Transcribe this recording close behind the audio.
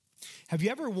Have you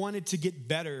ever wanted to get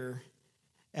better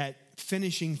at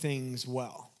finishing things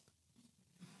well?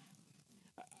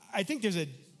 I think there's a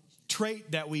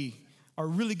trait that we are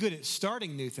really good at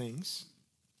starting new things,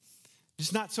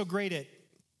 just not so great at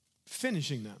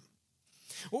finishing them.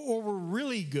 Or we're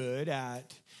really good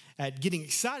at getting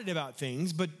excited about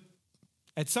things, but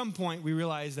at some point we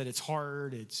realize that it's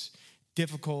hard, it's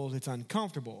difficult, it's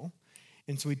uncomfortable,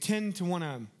 and so we tend to want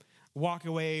to walk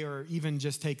away or even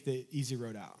just take the easy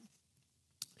road out.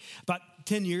 About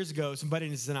 10 years ago, some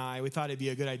buddies and I, we thought it'd be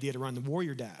a good idea to run the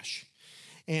Warrior Dash.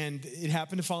 And it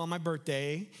happened to fall on my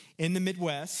birthday in the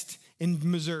Midwest, in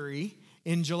Missouri,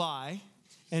 in July.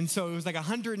 And so it was like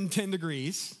 110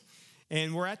 degrees.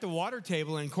 And we're at the water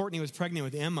table, and Courtney was pregnant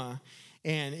with Emma.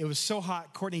 And it was so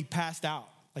hot, Courtney passed out,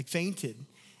 like fainted.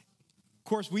 Of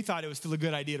course, we thought it was still a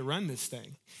good idea to run this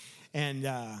thing. And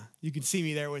you can see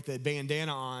me there with the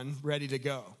bandana on, ready to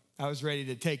go. I was ready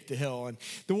to take the hill. And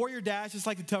the Warrior Dash is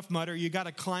like the Tough Mudder. You got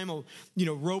to climb a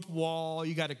rope wall.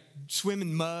 You got to swim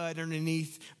in mud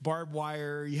underneath barbed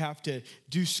wire. You have to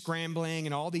do scrambling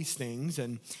and all these things.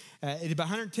 And at about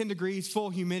 110 degrees,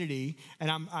 full humidity. And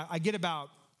I get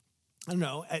about,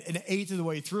 an eighth of the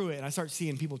way through it. And I start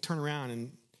seeing people turn around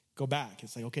and go back.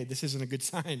 It's like, okay, this isn't a good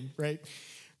sign, right?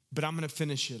 But I'm going to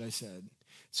finish it, I said.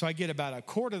 So I get about a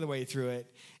quarter of the way through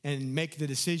it and make the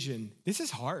decision, this is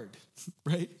hard,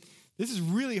 right? This is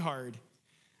really hard,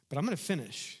 but I'm going to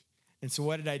finish. And so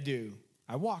what did I do?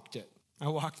 I walked it. I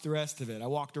walked the rest of it. I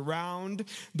walked around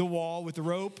the wall with the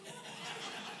rope.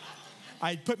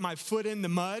 I put my foot in the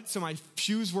mud so my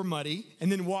shoes were muddy,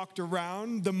 and then walked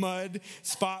around the mud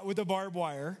spot with the barbed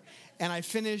wire, and I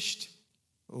finished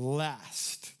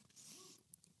last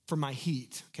for my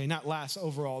heat. Okay, not last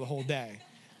overall the whole day,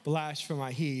 but last for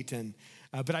my heat. And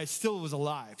but I still was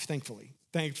alive, thankfully.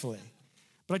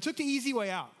 But I took the easy way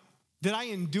out. Did I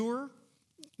endure?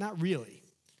 Not really.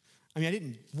 I mean, I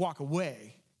didn't walk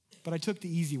away, but I took the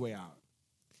easy way out.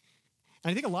 And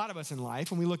I think a lot of us in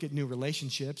life, when we look at new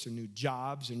relationships or new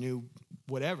jobs or new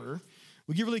whatever,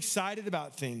 we get really excited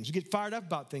about things. We get fired up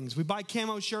about things. We buy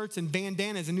camo shirts and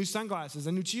bandanas and new sunglasses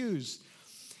and new shoes.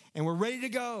 And we're ready to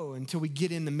go until we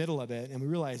get in the middle of it and we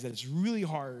realize that it's really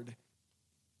hard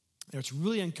and it's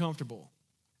really uncomfortable.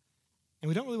 And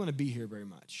we don't really want to be here very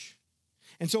much.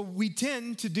 And so we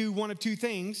tend to do one of two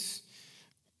things.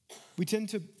 We tend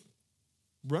to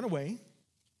run away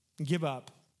and give up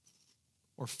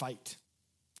or fight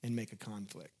and make a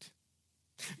conflict.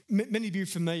 Many of you are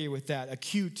familiar with that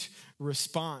acute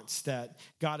response that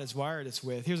God has wired us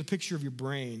with. Here's a picture of your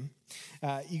brain.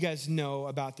 You guys know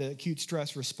about the acute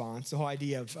stress response. The whole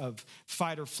idea of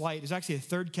fight or flight is actually a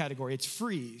third category. It's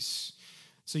freeze.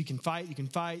 So you can fight,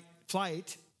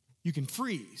 flight, you can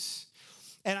freeze.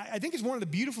 And I think it's one of the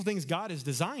beautiful things God has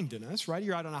designed in us, right?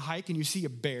 You're out on a hike and you see a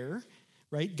bear,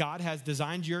 right? God has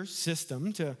designed your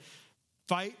system to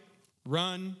fight,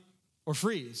 run, or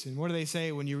freeze. And what do they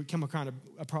say when you come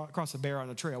across a bear on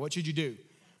a trail? What should you do?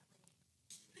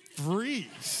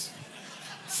 Freeze.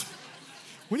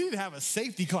 We need to have a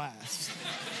safety class.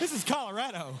 This is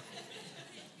Colorado.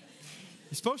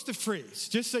 You're supposed to freeze,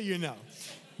 just so you know.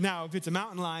 Now, if it's a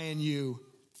mountain lion, you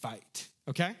fight.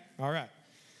 Okay? All right.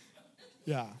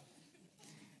 Yeah.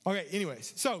 Okay,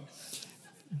 anyways. So,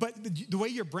 but the way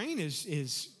your brain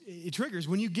is it triggers,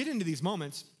 when you get into these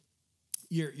moments,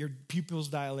 your pupils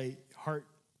dilate, heart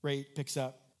rate picks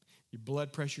up, your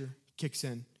blood pressure kicks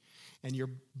in, and your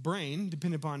brain,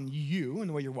 depending upon you and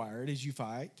the way you're wired, is you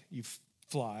fight, you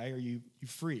fly, or you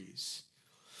freeze.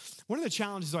 One of the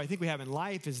challenges, though, I think we have in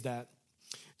life is that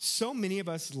so many of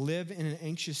us live in an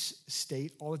anxious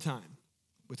state all the time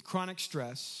with chronic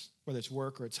stress, whether it's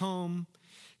work or it's home,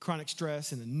 chronic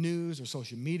stress in the news or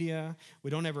social media. We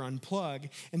don't ever unplug.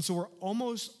 And so we're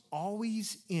almost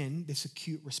always in this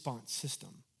acute response system.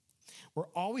 We're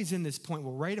always in this point.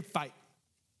 We're ready to fight,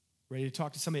 ready to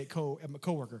talk to somebody at my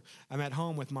coworker. I'm at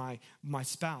home with my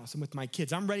spouse. I'm with my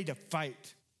kids. I'm ready to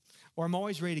fight. Or I'm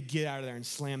always ready to get out of there and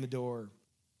slam the door.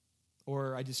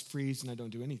 Or I just freeze and I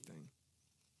don't do anything.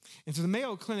 And so the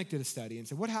Mayo Clinic did a study and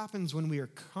said, what happens when we are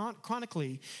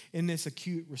chronically in this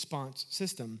acute response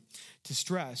system to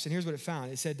stress? And here's what it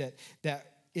found. It said that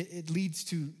it leads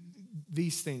to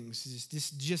these things,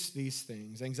 just these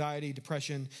things: anxiety,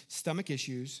 depression, stomach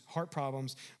issues, heart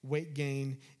problems, weight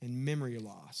gain, and memory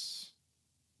loss.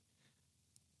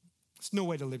 It's no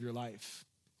way to live your life.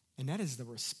 And that is the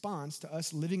response to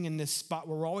us living in this spot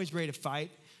where we're always ready to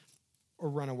fight or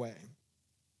run away.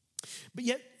 But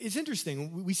yet, it's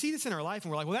interesting. We see this in our life, and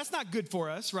we're like, well, that's not good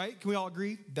for us, right? Can we all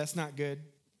agree? That's not good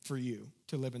for you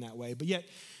to live in that way. But yet,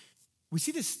 we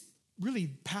see this really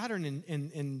pattern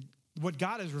in what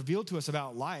God has revealed to us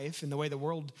about life and the way the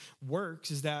world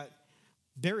works is that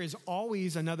there is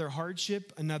always another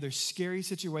hardship, another scary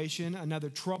situation, another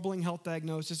troubling health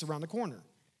diagnosis around the corner.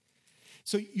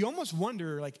 So you almost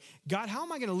wonder, like, God, how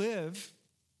am I going to live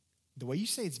the way you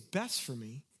say it's best for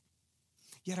me,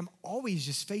 yet I'm always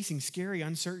just facing scary,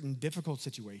 uncertain, difficult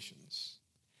situations?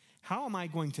 How am I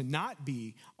going to not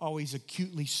be always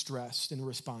acutely stressed and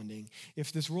responding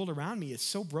if this world around me is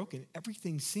so broken?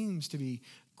 Everything seems to be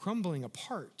crumbling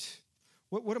apart.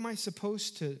 What am I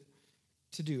supposed to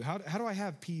do? How do I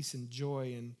have peace and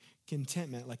joy and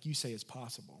contentment like you say is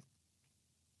possible?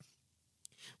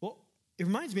 Well, it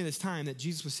reminds me of this time that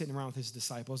Jesus was sitting around with his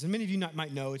disciples. And many of you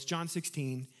might know, it's John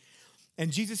 16.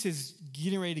 And Jesus is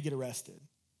getting ready to get arrested.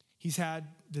 He's had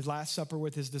the Last Supper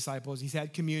with his disciples. He's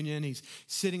had communion. He's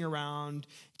sitting around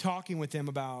talking with them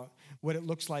about what it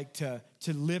looks like to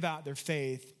live out their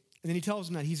faith. And then he tells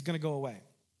them that he's going to go away.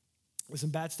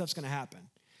 Some bad stuff's going to happen.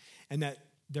 And that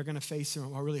they're going to face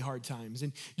some really hard times.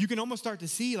 And you can almost start to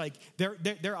see, like,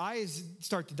 their eyes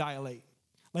start to dilate.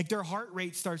 Like, their heart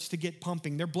rate starts to get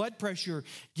pumping. Their blood pressure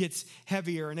gets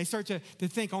heavier. And they start to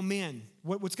think, oh, man,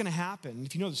 what's going to happen?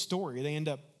 If you know the story, they end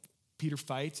up, Peter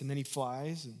fights, and then he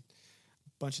flies, and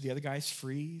a bunch of the other guys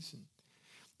freeze.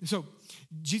 And so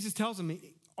Jesus tells them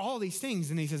all these things,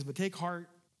 and he says, but take heart.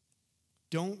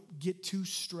 Don't get too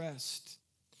stressed,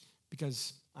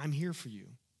 because I'm here for you.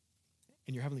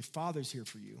 And your Heavenly Father's here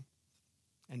for you.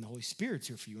 And the Holy Spirit's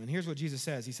here for you. And here's what Jesus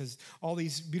says. He says all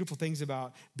these beautiful things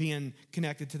about being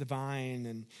connected to the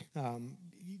vine and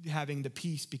having the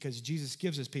peace because Jesus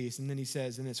gives us peace. And then he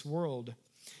says, in this world,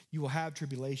 you will have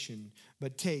tribulation.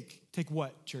 But take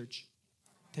what, church?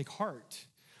 Take heart.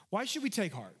 Why should we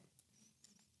take heart?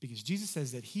 Because Jesus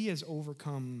says that he has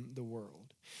overcome the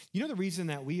world. You know the reason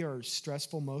that we are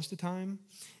stressful most of the time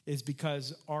is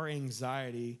because our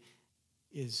anxiety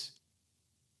is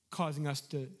causing us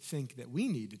to think that we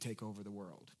need to take over the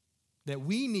world, that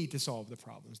we need to solve the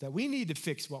problems, that we need to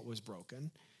fix what was broken,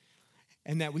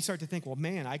 and that we start to think, well,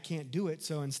 man, I can't do it,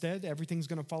 so instead everything's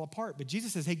going to fall apart. But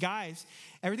Jesus says, hey, guys,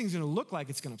 everything's going to look like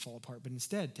it's going to fall apart, but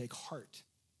instead take heart.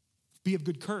 Be of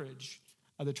good courage,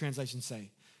 other translations say,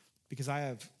 because I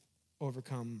have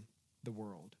overcome the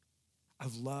world. I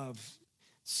love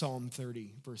Psalm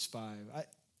 30, verse 5. I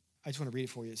just want to read it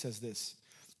for you. It says this,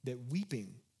 that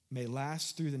weeping may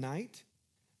last through the night,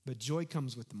 but joy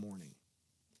comes with the morning.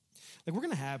 Like, we're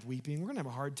going to have weeping. We're going to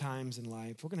have hard times in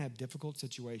life. We're going to have difficult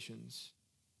situations.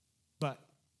 But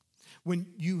when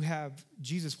you have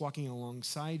Jesus walking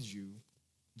alongside you,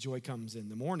 joy comes in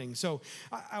the morning. So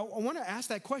I want to ask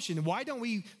that question. Why don't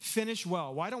we finish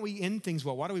well? Why don't we end things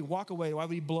well? Why do we walk away? Why do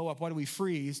we blow up? Why do we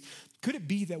freeze? Could it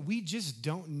be that we just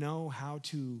don't know how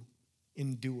to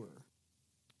endure?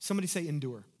 Somebody say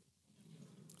endure.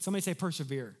 Somebody say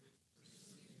persevere.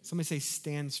 Somebody say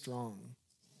stand strong.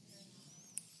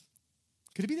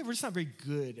 Could it be that we're just not very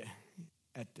good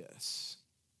at this?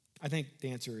 I think the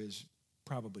answer is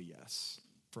probably yes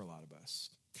for a lot of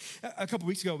us. A couple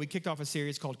weeks ago, we kicked off a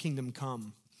series called Kingdom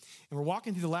Come. And we're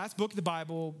walking through the last book of the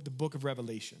Bible, the book of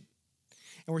Revelation.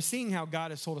 And we're seeing how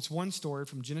God has told us one story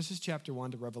from Genesis chapter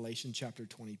 1 to Revelation chapter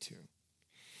 22.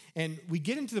 And we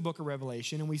get into the book of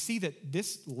Revelation, and we see that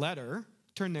this letter,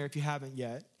 turn there if you haven't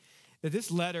yet, that this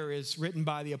letter is written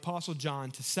by the Apostle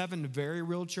John to 7 very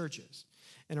real churches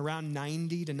in around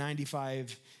 90 to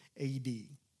 95 AD. You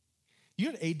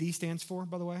know what AD stands for,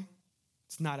 by the way?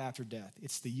 It's not after death.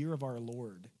 It's the year of our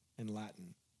Lord in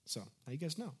Latin. So now you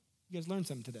guys know. You guys learned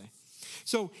something today.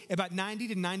 So about 90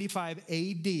 to 95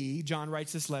 AD, John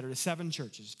writes this letter to 7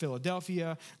 churches: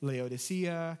 Philadelphia,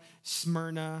 Laodicea,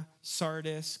 Smyrna,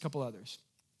 Sardis, a couple others.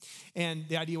 And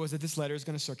the idea was that this letter is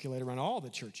going to circulate around all the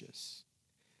churches.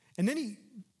 And then he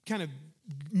kind of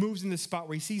moves in this spot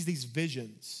where he sees these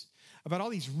visions about all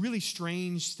these really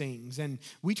strange things. And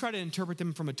we try to interpret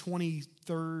them from a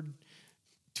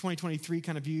 2023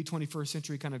 kind of view, 21st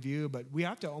century kind of view, but we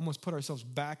have to almost put ourselves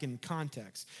back in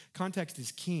context. Context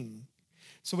is king.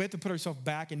 So we have to put ourselves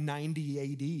back in 90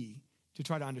 AD to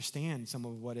try to understand some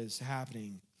of what is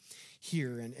happening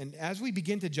here. And as we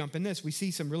begin to jump in this, we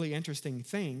see some really interesting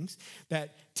things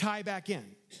that tie back in.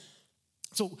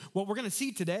 So what we're going to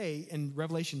see today in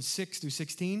Revelation 6 through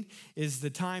 16 is the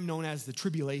time known as the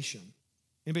tribulation.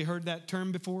 Anybody heard that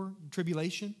term before?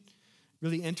 Tribulation?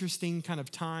 Really interesting kind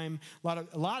of time. A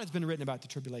lot has been written about the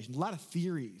tribulation. A lot of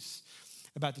theories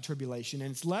about the tribulation.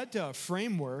 And it's led to a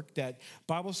framework that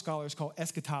Bible scholars call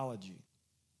eschatology.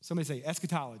 Somebody say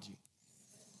eschatology.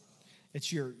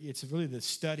 It's really the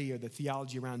study or the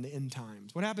theology around the end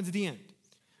times. What happens at the end?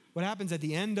 What happens at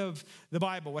the end of the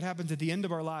Bible? What happens at the end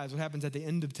of our lives? What happens at the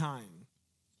end of time?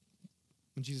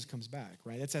 when Jesus comes back,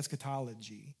 right? That's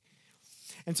eschatology.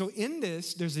 And so in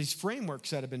this, there's these frameworks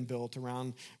that have been built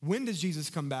around when does Jesus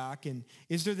come back? And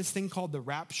is there this thing called the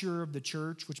rapture of the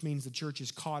church, which means the church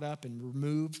is caught up and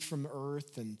removed from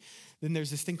earth? And then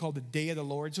there's this thing called the day of the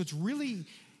Lord. So it's really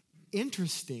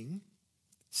interesting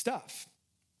stuff.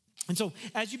 And so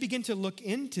as you begin to look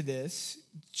into this,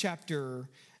 chapter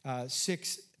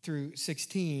 6 through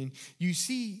 16, you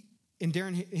see, and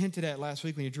Darren hinted at last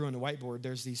week when you drew on the whiteboard,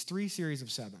 there's these 3 series of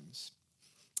 7s.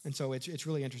 And so it's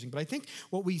really interesting. But I think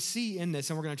what we see in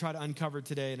this, and we're going to try to uncover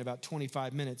today in about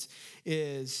 25 minutes,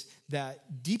 is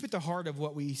that deep at the heart of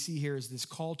what we see here is this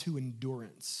call to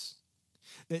endurance.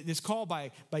 This call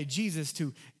by Jesus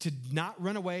to not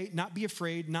run away, not be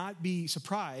afraid, not be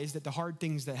surprised at the hard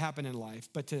things that happen in life,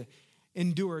 but to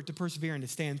endure, to persevere, and to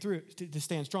stand through, to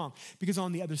stand strong. Because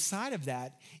on the other side of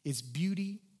that is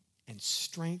beauty and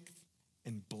strength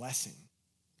and blessing.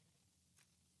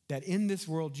 That in this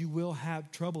world you will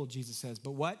have trouble, Jesus says.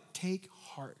 But what? Take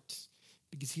heart,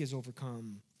 because he has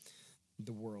overcome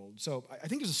the world. So I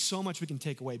think there's so much we can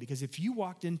take away, because if you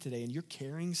walked in today and you're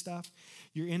carrying stuff,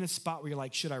 you're in a spot where you're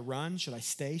like, should I run? Should I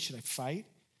stay? Should I fight?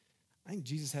 I think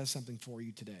Jesus has something for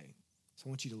you today. So I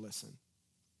want you to listen.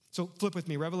 So flip with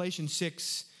me, Revelation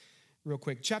 6, real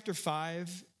quick. Chapter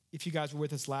 5, if you guys were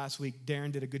with us last week,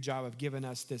 Darren did a good job of giving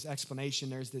us this explanation.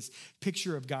 There's this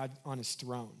picture of God on his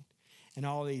throne, and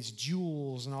all these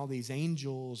jewels and all these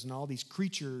angels and all these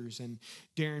creatures. And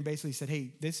Darren basically said,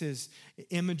 hey, this is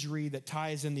imagery that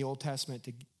ties in the Old Testament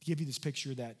to give you this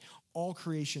picture that all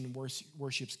creation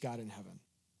worships God in heaven.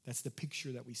 That's the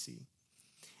picture that we see.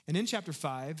 And in chapter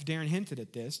 5, Darren hinted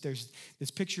at this. There's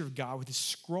this picture of God with a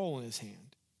scroll in his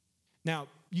hand. Now,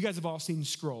 you guys have all seen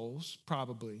scrolls,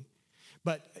 probably.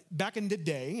 But back in the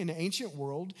day, in the ancient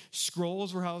world,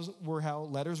 scrolls were how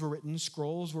letters were written.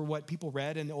 Scrolls were what people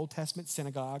read in the Old Testament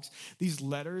synagogues. These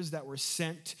letters that were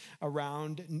sent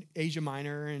around Asia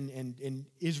Minor and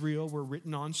Israel were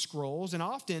written on scrolls. And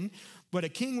often what a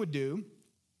king would do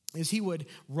is he would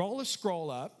roll a scroll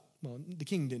up. Well, the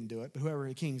king didn't do it, but whoever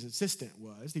the king's assistant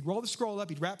was. He'd roll the scroll up,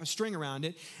 he'd wrap a string around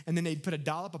it, and then they'd put a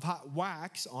dollop of hot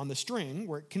wax on the string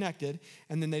where it connected,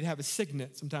 and then they'd have a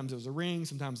signet. Sometimes it was a ring,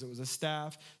 sometimes it was a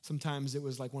staff, sometimes it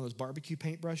was like one of those barbecue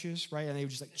paintbrushes, right? And they would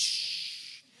just like,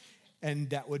 shh, and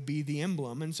that would be the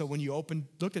emblem. And so when you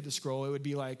looked at the scroll, it would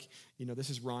be like, this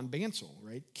is Ron Bansell,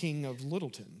 right? King of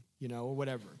Littleton, or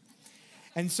whatever.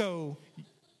 And so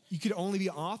you could only be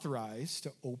authorized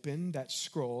to open that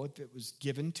scroll if it was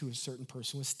given to a certain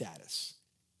person with status.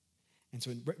 And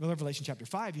so in Revelation chapter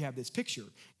 5, you have this picture.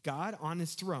 God on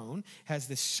his throne has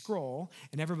this scroll,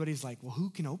 and everybody's like, well, who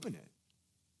can open it?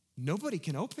 Nobody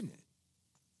can open it.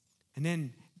 And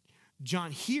then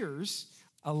John hears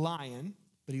a lion,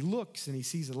 but he looks and he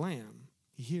sees a lamb.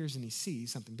 He hears and he sees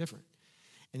something different.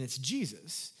 And it's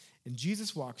Jesus. And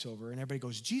Jesus walks over, and everybody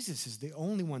goes, Jesus is the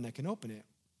only one that can open it.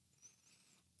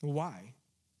 Well, why?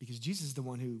 Because Jesus is the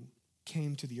one who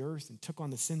came to the earth and took on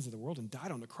the sins of the world and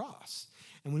died on the cross.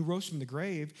 And when he rose from the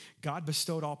grave, God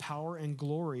bestowed all power and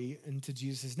glory into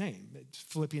Jesus' name. It's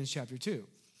Philippians chapter 2.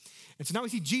 And so now we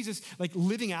see Jesus like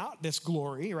living out this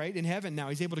glory, right, in heaven. Now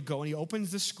he's able to go and he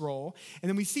opens the scroll. And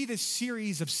then we see this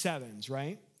series of 7s,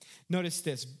 right? Notice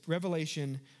this,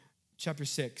 Revelation chapter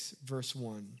 6, verse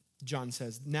 1. John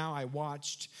says, now I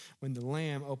watched when the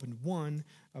Lamb opened one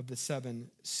of the 7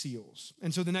 seals.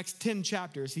 And so the next 10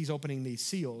 chapters, he's opening these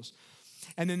seals.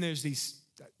 And then there's these,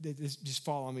 just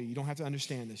follow me. You don't have to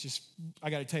understand this. I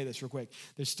got to tell you this real quick.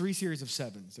 There's 3 series of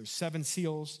 7s. There's 7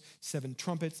 seals, 7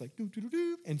 trumpets, like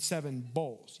doo-doo-doo-doo, and 7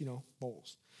 bowls,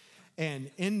 bowls. And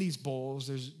in these bowls,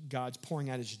 there's God's pouring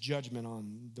out his judgment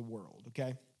on the world,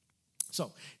 okay?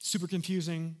 So it's super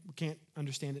confusing. We can't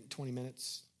understand it in 20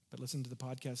 minutes. But listen to the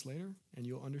podcast later, and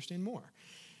you'll understand more.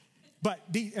 But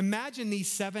imagine these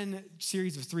 7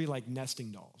 series of 3 like nesting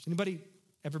dolls. Anybody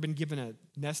ever been given a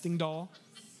nesting doll?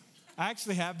 I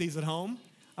actually have these at home.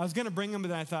 I was going to bring them, but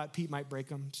then I thought Pete might break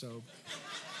them, so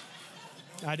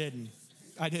I didn't.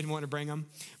 I didn't want to bring them.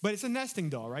 But it's a nesting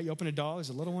doll, right? You open a doll, there's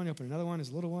a little one. You open another one,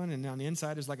 there's a little one. And on the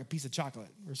inside, there's like a piece of chocolate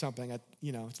or something.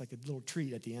 It's like a little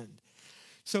treat at the end.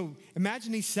 So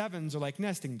imagine these 7s are like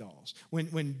nesting dolls.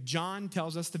 When John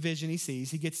tells us the vision he sees,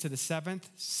 he gets to the 7th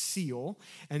seal,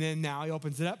 and then now he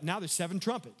opens it up. Now there's 7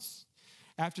 trumpets.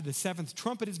 After the 7th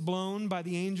trumpet is blown by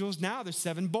the angels, now there's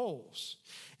 7 bowls.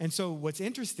 And so what's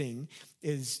interesting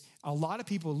is a lot of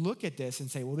people look at this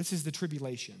and say, well, this is the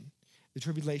tribulation. The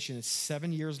tribulation is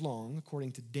 7 years long,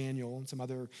 according to Daniel and some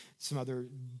other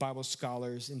Bible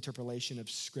scholars' interpolation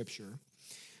of Scripture.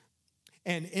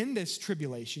 And in this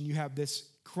tribulation, you have this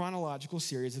chronological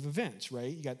series of events,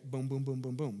 right? You got boom, boom, boom,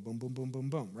 boom, boom, boom, boom, boom, boom,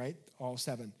 boom, right? All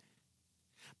 7.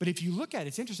 But if you look at it,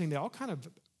 it's interesting. They all kind of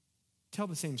tell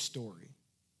the same story.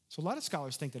 So a lot of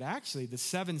scholars think that actually the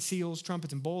 7 seals,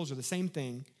 trumpets, and bowls are the same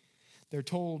thing. They're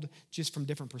told just from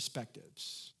different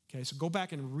perspectives. Okay, so go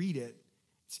back and read it.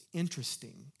 It's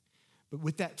interesting. But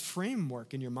with that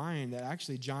framework in your mind that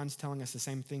actually John's telling us the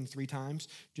same thing 3 times,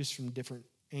 just from different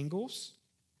angles,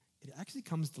 it actually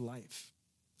comes to life.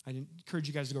 I encourage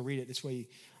you guys to go read it. This way,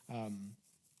 it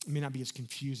may not be as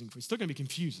confusing. It's still going to be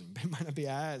confusing, but it might not be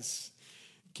as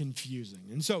confusing.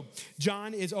 And so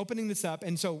John is opening this up.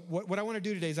 And so what I want to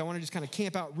do today is I want to just kind of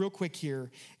camp out real quick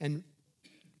here and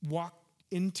walk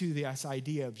into this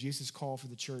idea of Jesus' call for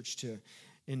the church to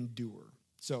endure.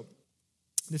 So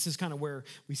this is kind of where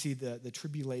we see the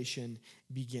tribulation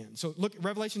begin. So look,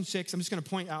 Revelation 6, I'm just going to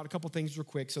point out a couple things real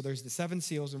quick. So there's the 7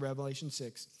 seals in Revelation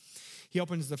 6. He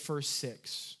opens the first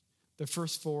 6. The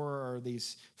first 4 are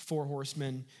these 4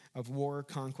 horsemen of war,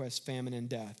 conquest, famine, and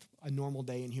death. A normal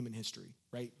day in human history,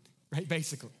 right? Right,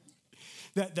 basically.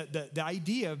 The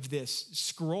idea of this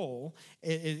scroll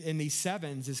in these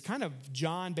 7s is kind of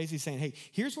John basically saying, hey,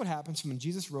 here's what happens from when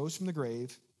Jesus rose from the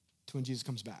grave to when Jesus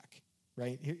comes back,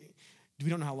 right? We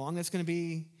don't know how long that's going to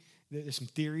be. There's some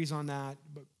theories on that.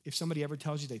 But if somebody ever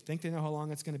tells you they think they know how long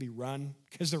that's going to be, run,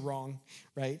 because they're wrong,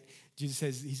 right? Jesus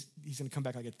says he's going to come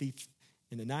back like a thief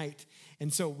in the night.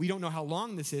 And so we don't know how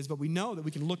long this is, but we know that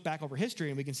we can look back over history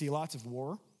and we can see lots of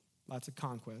war, lots of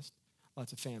conquest,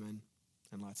 lots of famine,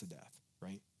 and lots of death,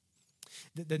 right?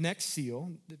 The next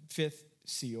seal, the 5th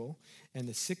seal, and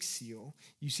the 6th seal,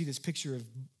 you see this picture of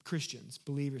Christians,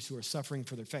 believers who are suffering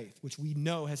for their faith, which we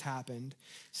know has happened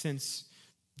since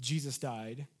Jesus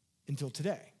died until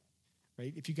today,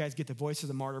 right? If you guys get the Voice of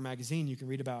the Martyr magazine, you can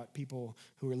read about people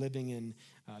who are living in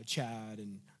Chad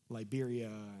and Liberia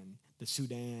and the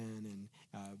Sudan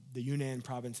and the Yunnan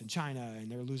province in China,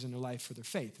 and they're losing their life for their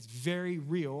faith. It's very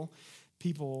real.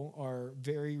 People are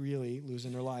very really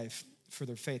losing their life for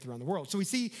their faith around the world. So we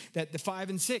see that the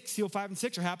 5 and 6, seal 5 and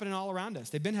 6 are happening all around us.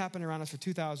 They've been happening around us for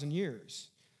 2,000 years.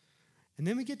 And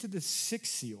then we get to the 6th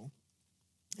seal,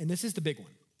 and this is the big one.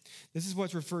 This is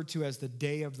what's referred to as the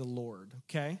day of the Lord,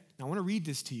 okay? Now I want to read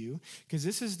this to you because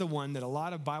this is the one that a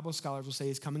lot of Bible scholars will say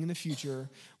is coming in the future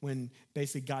when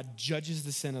basically God judges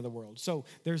the sin of the world. So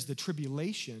there's the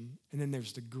tribulation, and then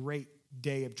there's the great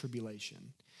day of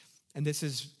tribulation. And this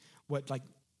is what like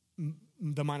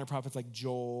the minor prophets like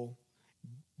Joel,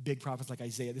 big prophets like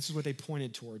Isaiah, this is what they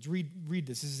pointed towards. Read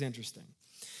this. This is interesting.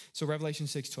 So Revelation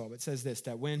 6:12, it says this,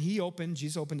 that when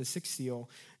Jesus opened the 6th seal,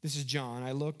 this is John,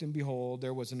 I looked and behold,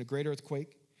 there was a great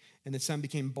earthquake, and the sun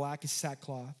became black as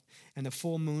sackcloth, and the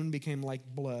full moon became like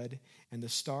blood, and the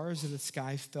stars of the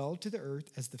sky fell to the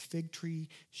earth as the fig tree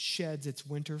sheds its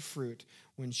winter fruit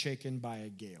when shaken by a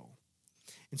gale.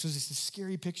 And so it's this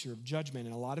scary picture of judgment,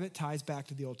 and a lot of it ties back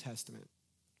to the Old Testament.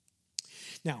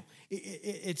 Now,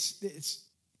 it's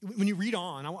when you read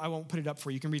on, I won't put it up for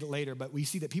you, you can read it later, but we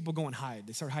see that people go and hide.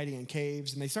 They start hiding in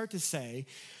caves, and they start to say,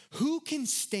 who can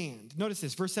stand? Notice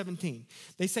this, verse 17.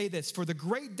 They say this, for the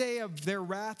great day of their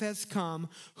wrath has come,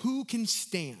 who can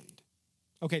stand?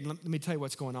 Okay, let me tell you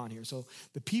what's going on here. So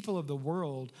the people of the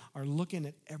world are looking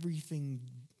at everything.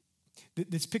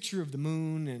 This picture of the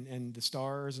moon and the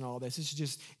stars and all this is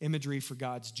just imagery for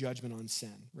God's judgment on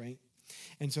sin, right?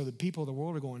 And so the people of the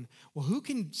world are going, well, who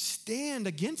can stand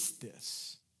against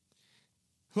this?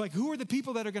 Who are the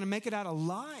people that are going to make it out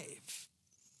alive?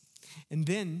 And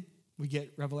then we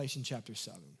get Revelation chapter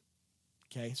 7.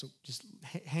 Okay, so just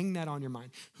hang that on your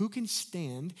mind. Who can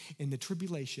stand in the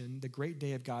tribulation, the great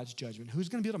day of God's judgment? Who's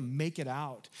going to be able to make it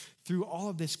out through all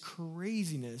of this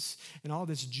craziness and all of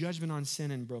this judgment on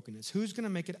sin and brokenness? Who's going to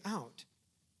make it out?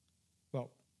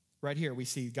 Well, right here we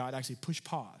see God actually push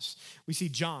pause. We see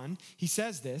John, he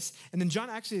says this, and then John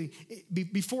actually,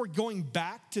 before going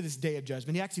back to this day of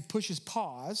judgment, he actually pushes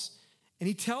pause, and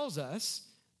he tells us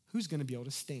who's going to be able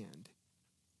to stand.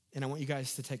 And I want you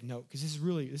guys to take note because this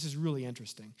is really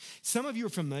interesting. Some of you are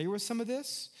familiar with some of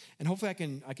this, and hopefully I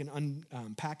can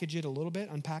unpack it a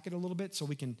little bit so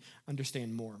we can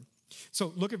understand more.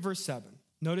 So look at verse 7.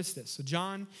 Notice this. So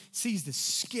John sees this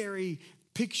scary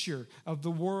picture of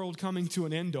the world coming to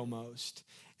an end almost,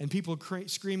 and people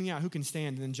screaming out, who can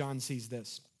stand? And then John sees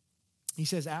this. He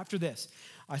says, after this,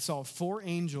 I saw 4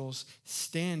 angels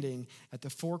standing at the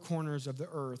 4 corners of the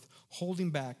earth,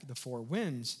 holding back the 4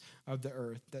 winds of the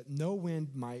earth, that no wind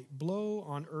might blow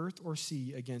on earth or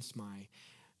sea against my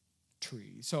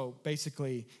tree. So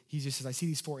basically, he just says, I see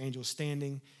these 4 angels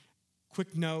standing.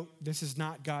 Quick note, this is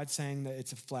not God saying that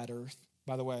it's a flat earth,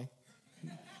 by the way.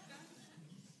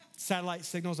 Satellite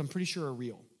signals, I'm pretty sure, are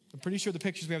real. I'm pretty sure the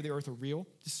pictures we have of the earth are real.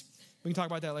 We can talk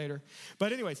about that later.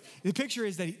 But anyways, the picture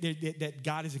is that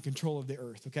God is in control of the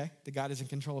earth, okay? That God is in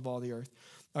control of all the earth.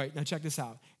 All right, now check this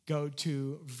out. Go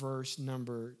to verse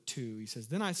number 2. He says,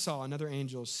 then I saw another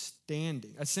angel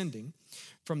ascending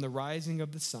from the rising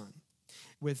of the sun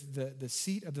with the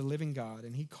seat of the living God,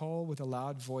 and he called with a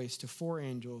loud voice to 4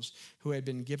 angels who had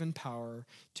been given power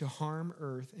to harm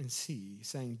earth and sea,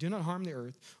 saying, do not harm the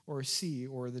earth or sea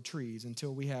or the trees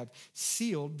until we have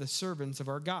sealed the servants of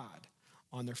our God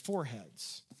on their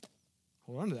foreheads.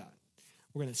 Hold on to that.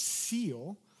 We're going to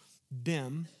seal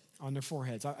them on their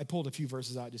foreheads. I pulled a few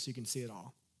verses out just so you can see it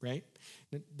all, right?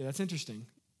 That's interesting.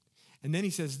 And then he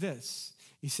says this.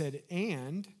 He said,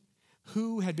 and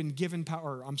who had been given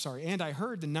power, and I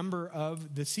heard the number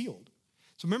of the sealed.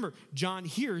 So remember, John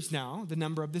hears now the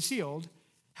number of the sealed.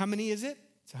 How many is it?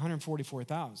 It's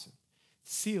 144,000.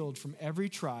 Sealed from every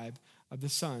tribe of the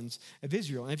sons of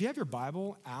Israel. And if you have your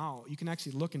Bible out, you can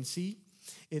actually look and see.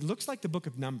 It looks like the book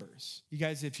of Numbers. You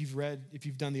guys, if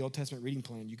you've done the Old Testament reading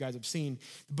plan, you guys have seen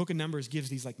the book of Numbers gives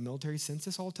these like military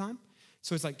census all the time.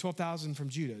 So it's like 12,000 from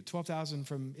Judah, 12,000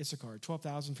 from Issachar,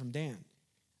 12,000 from Dan.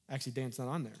 Actually, Dan's not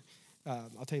on there.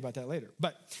 I'll tell you about that later.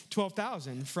 But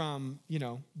 12,000 from,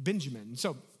 Benjamin.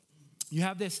 So you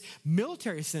have this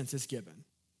military census given.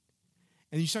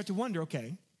 And you start to wonder,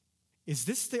 okay, is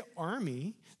this the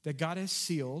army that God has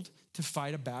sealed to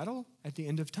fight a battle at the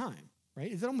end of time?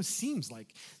 Right? It almost seems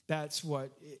like that's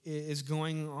what is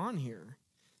going on here.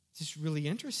 It's just really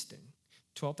interesting.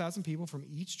 12,000 people from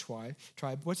each tribe.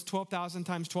 What's 12,000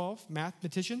 times 12?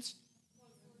 Mathematicians?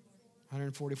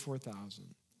 144,000.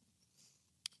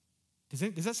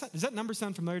 Does that number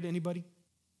sound familiar to anybody?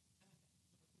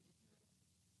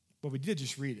 Well, we did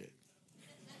just read it.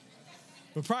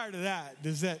 But prior to that,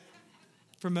 is that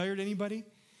familiar to anybody?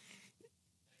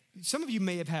 Some of you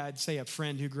may have had, say, a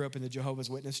friend who grew up in the Jehovah's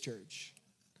Witness church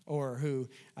or who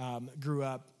grew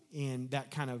up in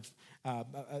that kind of,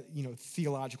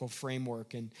 theological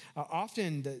framework. And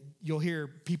often you'll hear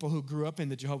people who grew up in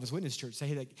the Jehovah's Witness church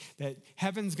say that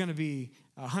heaven's going to be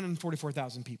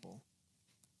 144,000 people.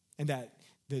 And that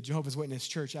the Jehovah's Witness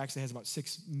church actually has about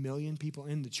 6 million people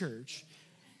in the church.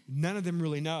 None of them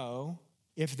really know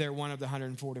if they're one of the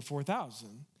 144,000.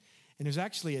 And there's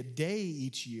actually a day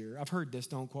each year. I've heard this,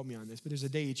 don't quote me on this, but there's a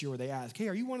day each year where they ask, hey,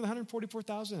 are you one of the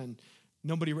 144,000? And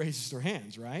nobody raises their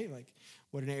hands, right? Like,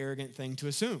 what an arrogant thing to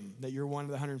assume that you're one of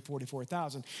the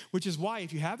 144,000, which is why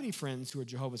if you have any friends who are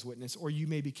Jehovah's Witness, or you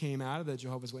maybe came out of the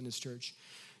Jehovah's Witness church,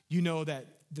 you know that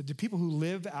the people who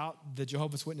live out the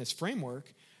Jehovah's Witness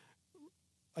framework,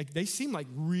 like they seem like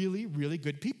really, really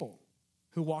good people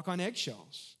who walk on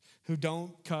eggshells, who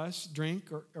don't cuss, drink,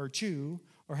 or chew,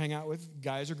 or hang out with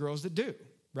guys or girls that do,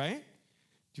 right?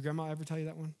 Did your grandma ever tell you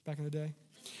that one back in the day?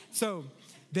 So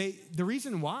the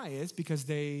reason why is because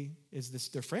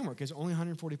their framework is only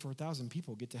 144,000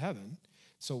 people get to heaven.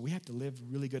 So we have to live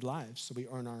really good lives so we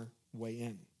earn our way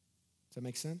in. Does that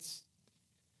make sense?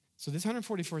 So this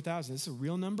 144,000, is this a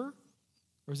real number?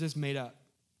 Or is this made up?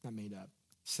 Not made up,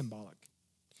 symbolic.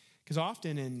 Because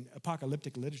often in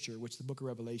apocalyptic literature, which the book of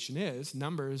Revelation is,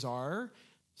 numbers are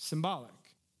symbolic.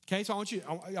 Okay, so I want you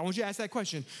to ask that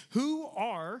question. Who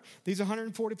are these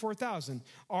 144,000?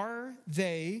 Are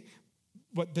they,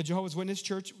 what the Jehovah's Witness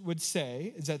church would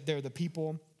say, is that they're the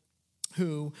people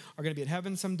who are going to be at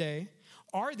heaven someday?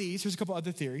 Are these, here's a couple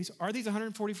other theories, are these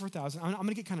 144,000? I'm going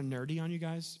to get kind of nerdy on you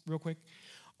guys real quick.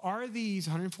 Are these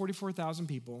 144,000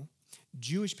 people,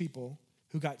 Jewish people,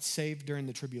 who got saved during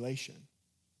the tribulation?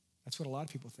 That's what a lot of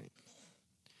people think.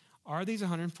 Are these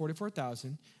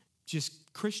 144,000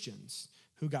 just Christians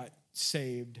who got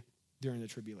saved during the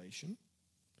tribulation?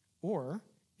 Or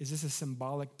is this a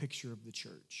symbolic picture of the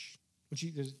church?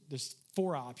 There's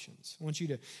 4 options. I want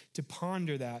you to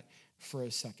ponder that for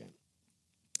a second.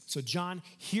 So John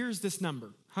hears this number,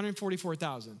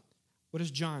 144,000. What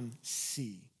does John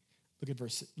see? Look at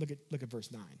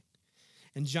verse 9.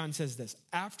 And John says this,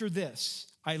 after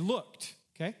this, I looked,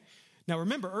 okay? Now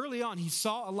remember, early on,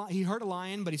 he heard a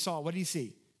lion, but what did he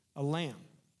see? A lamb.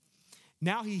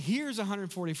 Now he hears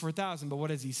 144,000, but what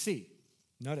does he see?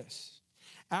 Notice.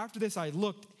 After this, I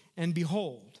looked and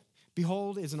behold.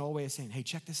 Behold is an old way of saying, hey,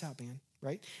 check this out, man,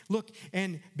 right? Look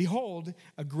and behold,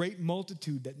 a great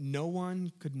multitude that no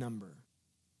one could number.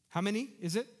 How many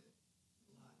is it?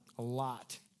 A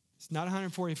lot. It's not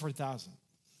 144,000.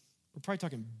 We're probably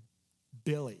talking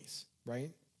billies, right?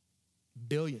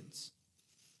 Billions.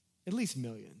 At least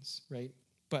millions, right?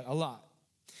 But a lot.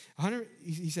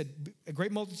 He said, a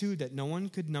great multitude that no one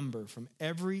could number from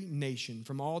every nation,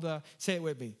 from all the, say it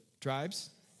with me, tribes,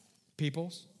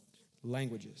 peoples,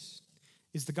 languages.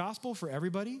 Is the gospel for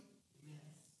everybody?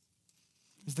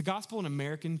 Is the gospel an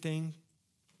American thing?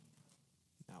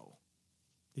 No.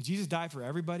 Did Jesus die for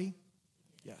everybody?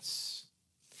 Yes.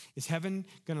 Is heaven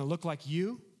going to look like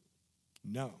you?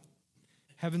 No.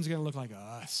 Heaven's going to look like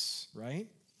us, right?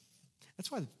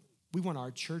 That's why we want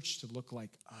our church to look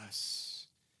like us,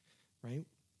 right?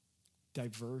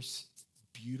 Diverse,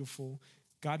 beautiful.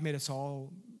 God made us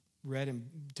all red and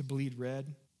to bleed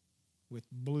red with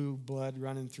blue blood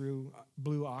running through,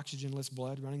 blue oxygenless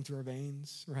blood running through our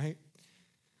veins, right?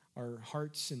 Our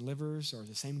hearts and livers are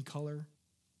the same color.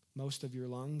 Most of your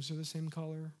lungs are the same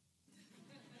color.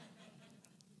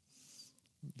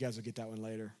 You guys will get that one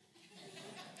later.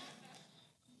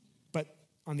 But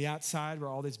on the outside, we're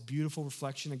all this beautiful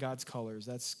reflection of God's colors.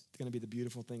 That's going to be the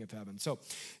beautiful thing of heaven. So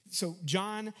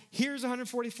John hears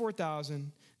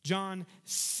 144,000. John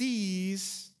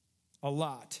sees a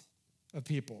lot of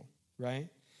people, right?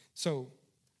 So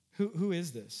who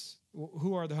is this?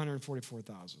 Who are the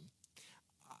 144,000?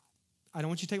 I don't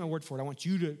want you to take my word for it. I want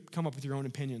you to come up with your own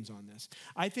opinions on this.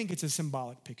 I think it's a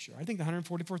symbolic picture. I think the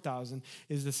 144,000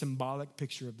 is the symbolic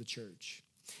picture of the church.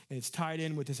 And it's tied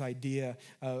in with this idea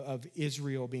of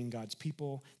Israel being God's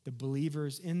people. The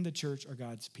believers in the church are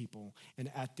God's people.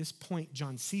 And at this point,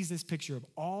 John sees this picture of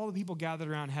all the people gathered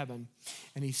around heaven,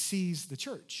 and he sees the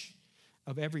church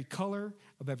of every color,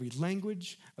 of every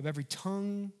language, of every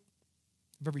tongue,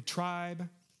 of every tribe,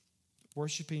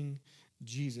 worshiping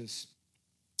Jesus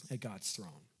at God's throne.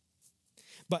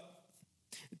 But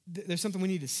there's something we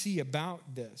need to see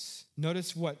about this.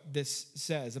 Notice what this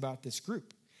says about this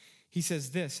group. He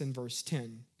says this in verse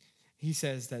 10. He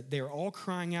says that they are all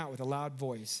crying out with a loud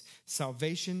voice,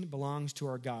 "Salvation belongs to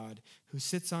our God who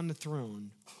sits on the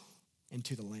throne and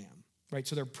to the Lamb." Right?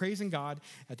 So they're praising God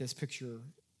at this picture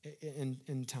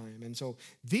in time. And so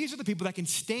these are the people that can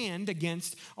stand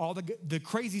against all the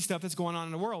crazy stuff that's going on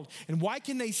in the world. And why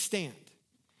can they stand?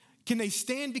 Can they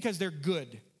stand because they're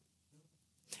good?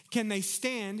 Can they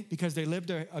stand because they lived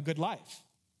a good life?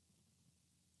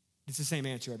 It's the same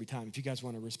answer every time if you guys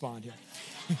want to respond here.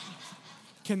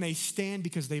 Can they stand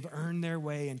because they've earned their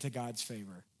way into God's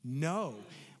favor? No.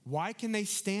 Why can they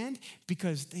stand?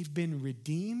 Because they've been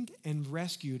redeemed and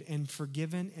rescued and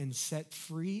forgiven and set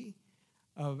free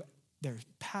of their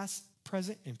past,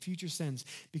 present, and future sins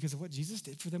because of what Jesus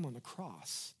did for them on the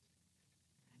cross.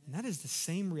 And that is the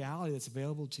same reality that's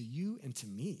available to you and to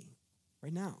me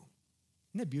right now.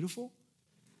 Isn't that beautiful?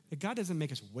 That God doesn't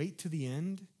make us wait to the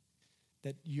end.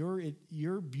 That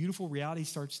your beautiful reality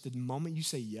starts the moment you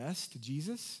say yes to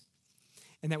Jesus.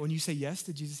 And that when you say yes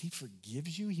to Jesus, he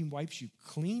forgives you. He wipes you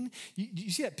clean.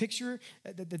 You see that picture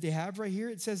that they have right here?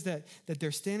 It says that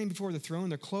they're standing before the throne.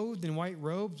 They're clothed in white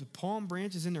robes with palm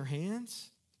branches in their hands.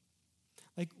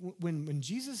 Like when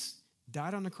Jesus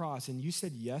died on the cross and you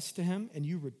said yes to him and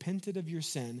you repented of your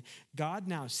sin, God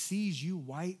now sees you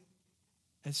white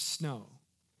as snow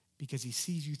because he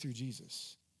sees you through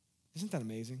Jesus. Isn't that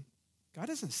amazing? God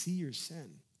doesn't see your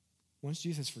sin once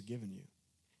Jesus has forgiven you.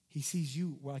 He sees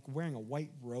you like wearing a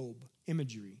white robe,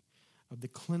 imagery of the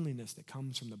cleanliness that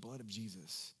comes from the blood of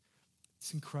Jesus.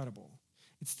 It's incredible.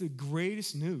 It's the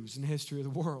greatest news in the history of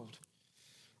the world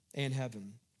and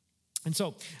heaven. And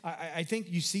so I think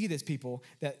you see this, people,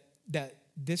 that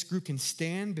this group can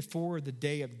stand before the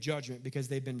day of judgment because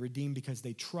they've been redeemed, because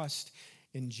they trust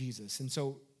in Jesus. And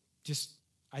so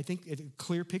I think it's a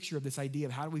clear picture of this idea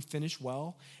of how do we finish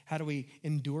well? How do we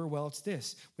endure well? It's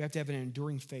this. We have to have an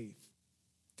enduring faith.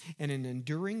 And an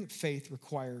enduring faith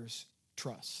requires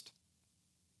trust.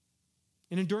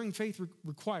 An enduring faith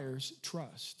requires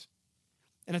trust.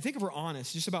 And I think if we're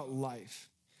honest just about life,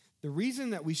 the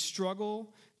reason that we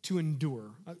struggle to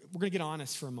endure, we're going to get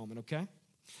honest for a moment, okay?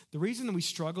 The reason that we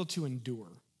struggle to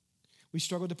endure, we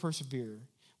struggle to persevere,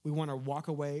 we want to walk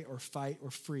away or fight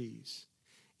or freeze,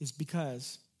 is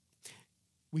because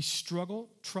we struggle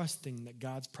trusting that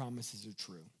God's promises are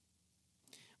true.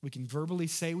 We can verbally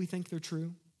say we think they're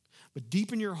true, but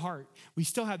deep in your heart, we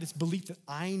still have this belief that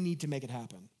I need to make it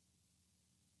happen.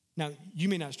 Now, you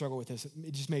may not struggle with this.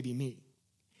 It just may be me.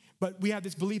 But we have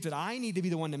this belief that I need to be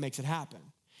the one that makes it happen.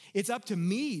 It's up to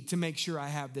me to make sure I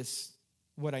have this,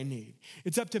 what I need.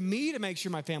 It's up to me to make sure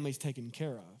my family's taken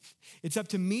care of. It's up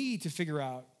to me to figure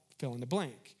out fill in the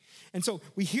blank. And so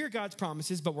we hear God's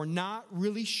promises, but we're not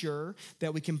really sure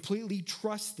that we completely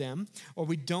trust them, or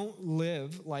we don't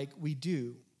live like we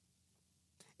do.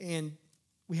 And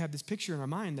we have this picture in our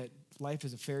mind that life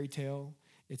is a fairy tale.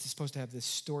 It's supposed to have this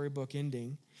storybook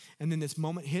ending. And then this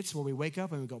moment hits where we wake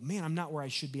up and we go, man, I'm not where I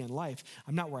should be in life.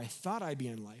 I'm not where I thought I'd be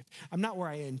in life. I'm not where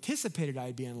I anticipated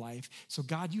I'd be in life. So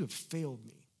God, you have failed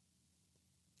me.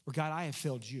 Or God, I have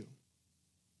failed you.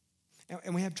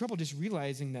 And we have trouble just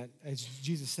realizing that, as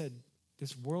Jesus said,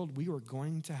 this world, we were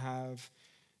going to have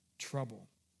trouble.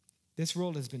 This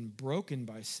world has been broken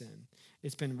by sin.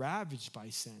 It's been ravaged by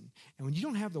sin. And when you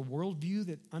don't have the worldview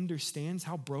that understands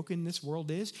how broken this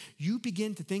world is, you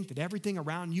begin to think that everything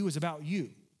around you is about you.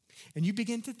 And you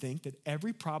begin to think that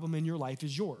every problem in your life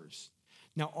is yours.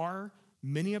 Now, are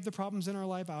many of the problems in our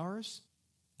life ours?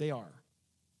 They are.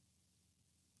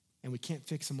 And we can't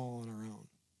fix them all on our own.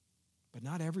 But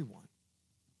not everyone.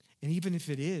 And even if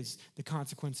it is the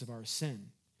consequence of our sin,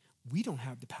 we don't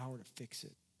have the power to fix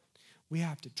it. We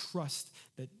have to trust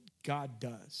that God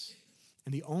does.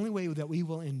 And the only way that we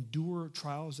will endure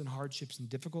trials and hardships and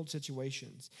difficult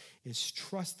situations is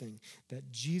trusting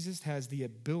that Jesus has the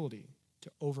ability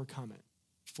to overcome it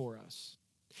for us.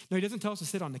 Now, he doesn't tell us to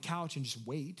sit on the couch and just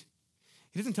wait.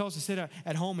 He doesn't tell us to sit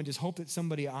at home and just hope that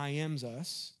somebody IMs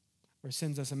us or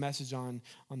sends us a message on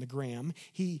the gram.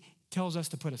 He tells us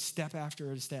to put a step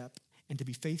after a step and to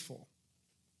be faithful.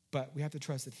 But we have to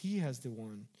trust that he's the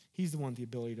one with the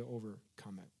ability to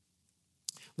overcome it.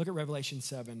 Look at Revelation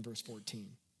 7, verse 14.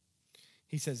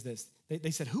 He says this.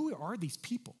 They said, who are these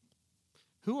people?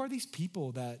 Who are these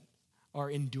people that are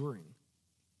enduring?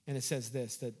 And it says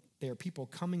this, that they are people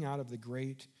coming out of the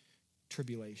great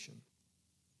tribulation.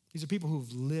 These are people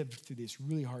who've lived through this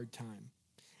really hard time,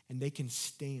 and they can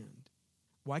stand.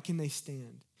 Why can they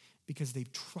stand? Because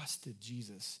they've trusted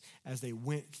Jesus as they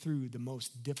went through the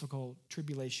most difficult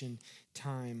tribulation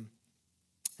time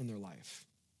in their life.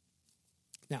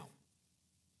 Now,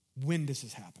 when does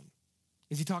this happen?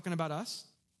 Is he talking about us?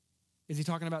 Is he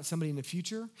talking about somebody in the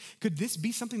future? Could this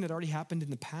be something that already happened in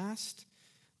the past?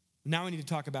 Now we need to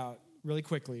talk about, really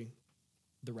quickly,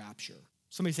 the rapture.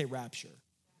 Somebody say rapture.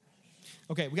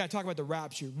 Okay, we got to talk about the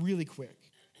rapture really quick.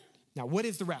 Now, what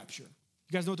is the rapture?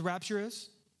 You guys know what the rapture is?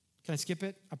 Can I skip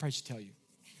it? I probably should tell you.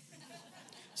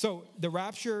 So the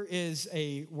rapture is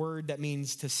a word that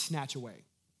means to snatch away.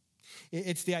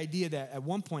 It's the idea that at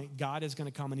one point, God is going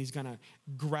to come and he's going to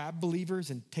grab believers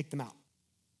and take them out,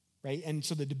 right? And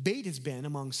so the debate has been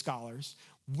among scholars,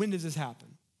 when does this happen?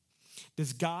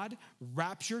 Does God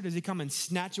rapture? Does he come and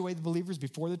snatch away the believers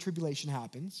before the tribulation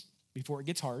happens, before it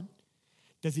gets hard?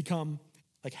 Does he come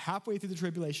like halfway through the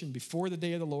tribulation before the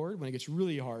day of the Lord when it gets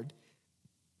really hard?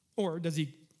 Or does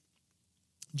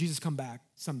Jesus come back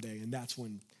someday and that's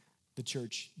when the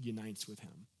church unites with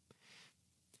him?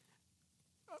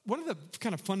 One of the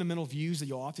kind of fundamental views that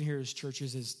you'll often hear as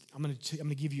churches is, I'm going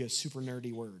to give you a super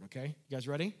nerdy word, okay? You guys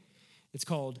ready? It's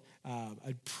called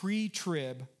a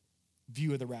pre-trib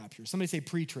view of the rapture. Somebody say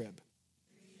pre-trib.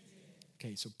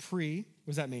 Okay, so pre, what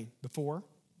does that mean? Before?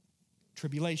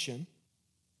 Tribulation,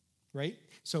 right?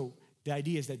 So the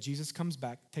idea is that Jesus comes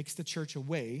back, takes the church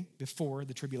away before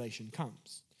the tribulation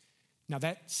comes. Now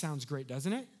that sounds great,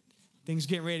 doesn't it? Things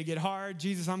getting ready to get hard.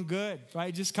 Jesus, I'm good,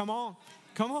 right? Just come on,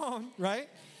 right?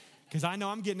 Because I know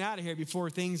I'm getting out of here before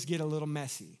things get a little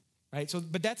messy, right? So,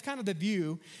 but that's kind of the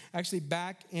view. Actually,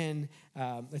 back in,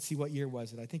 let's see, what year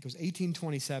was it? I think it was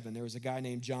 1827. There was a guy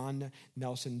named John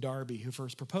Nelson Darby who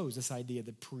first proposed this idea of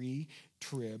the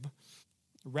pre-trib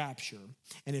rapture.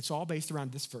 And it's all based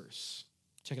around this verse.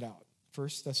 Check it out. 1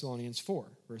 Thessalonians 4,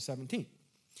 verse 17.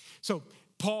 So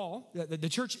Paul, the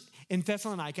church in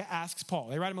Thessalonica asks Paul,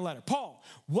 they write him a letter. Paul,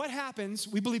 what happens,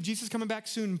 we believe Jesus is coming back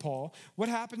soon, Paul. What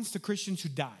happens to Christians who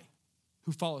die,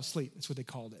 who fall asleep? That's what they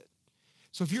called it.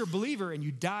 So if you're a believer and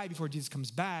you die before Jesus comes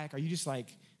back, are you just like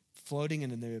floating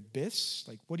in the abyss?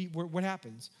 Like what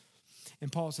happens?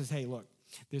 And Paul says, hey, look,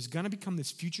 there's going to become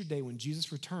this future day when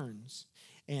Jesus returns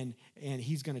and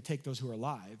he's going to take those who are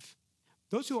alive.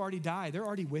 Those who already died, they're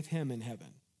already with him in heaven.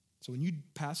 So when you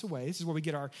pass away, this is where we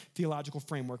get our theological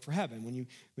framework for heaven.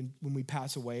 When we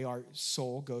pass away, our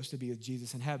soul goes to be with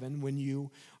Jesus in heaven. When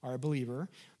you are a believer,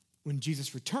 when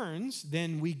Jesus returns,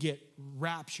 then we get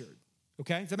raptured.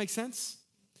 Okay, does that make sense?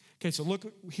 Okay, so look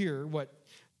here what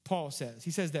Paul says.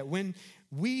 He says that when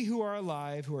we who are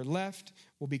alive, who are left,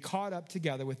 will be caught up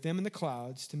together with them in the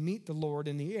clouds to meet the Lord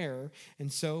in the air,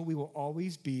 and so we will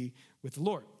always be with the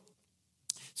Lord.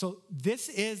 So this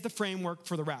is the framework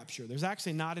for the rapture. There's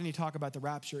actually not any talk about the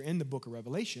rapture in the book of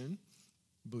Revelation,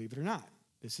 believe it or not.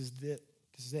 This is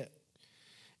it.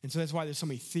 And so that's why there's so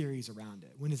many theories around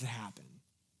it. When does it happen?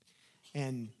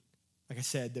 And like I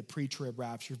said, the pre-trib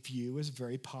rapture view is a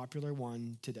very popular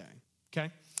one today,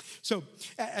 okay? So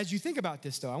as you think about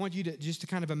this, though, I want you to just to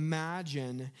kind of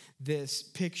imagine this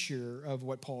picture of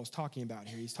what Paul is talking about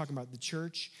here. He's talking about the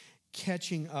church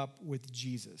catching up with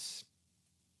Jesus.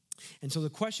 And so the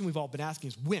question we've all been asking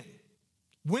is when?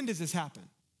 When does this happen?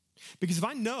 Because if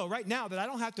I know right now that I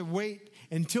don't have to wait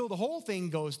until the whole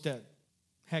thing goes to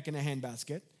heck in a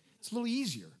handbasket, it's a little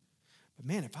easier.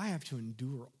 But man, if I have to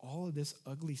endure all of this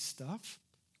ugly stuff,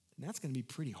 then that's going to be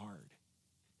pretty hard.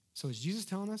 So is Jesus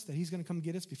telling us that he's going to come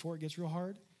get us before it gets real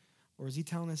hard? Or is he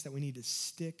telling us that we need to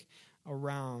stick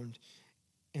around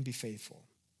and be faithful?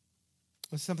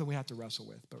 It's something we have to wrestle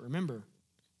with. But remember,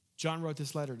 John wrote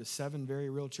this letter to 7 very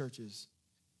real churches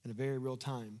in a very real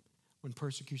time when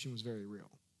persecution was very real.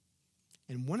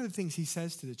 And one of the things he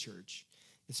says to the church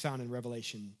is found in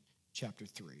Revelation chapter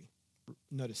 3.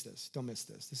 Notice this. Don't miss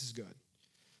this. This is good.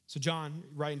 So John,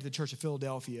 writing to the church of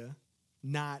Philadelphia,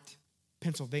 not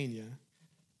Pennsylvania.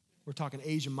 We're talking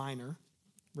Asia Minor,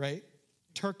 right?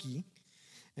 Turkey.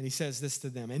 And he says this to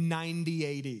them in 90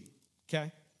 AD,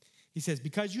 okay? He says,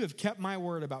 because you have kept my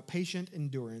word about patient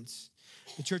endurance.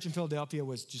 The church in Philadelphia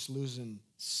was just losing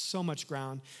so much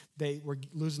ground. They were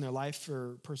losing their life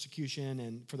for persecution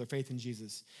and for their faith in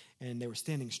Jesus, and they were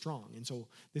standing strong. And so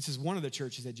this is one of the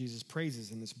churches that Jesus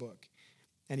praises in this book.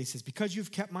 And he says, because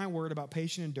you've kept my word about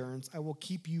patient endurance, I will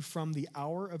keep you from the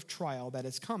hour of trial that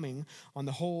is coming on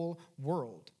the whole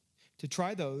world to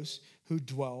try those who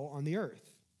dwell on the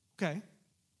earth. Okay.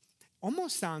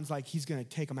 Almost sounds like he's going to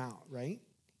take them out, right?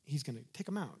 He's going to take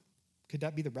them out. Could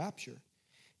that be the rapture?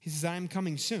 He says, I am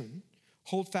coming soon.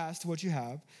 Hold fast to what you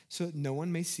have so that no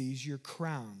one may seize your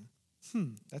crown.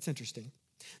 That's interesting.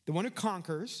 The one who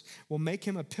conquers will make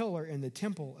him a pillar in the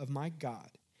temple of my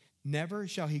God. Never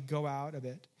shall he go out of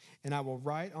it, and I will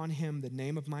write on him the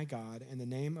name of my God and the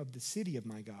name of the city of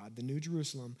my God, the New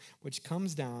Jerusalem, which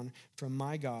comes down from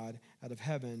my God out of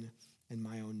heaven in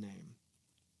my own name.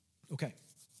 Okay,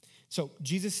 so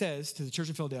Jesus says to the church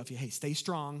in Philadelphia, hey, stay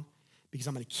strong because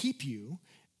I'm going to keep you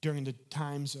during the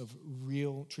times of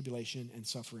real tribulation and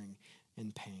suffering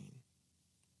and pain.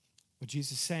 What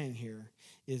Jesus is saying here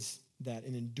is that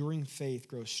an enduring faith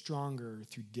grows stronger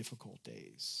through difficult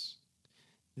days.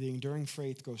 The enduring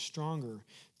faith grows stronger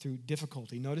through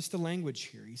difficulty. Notice the language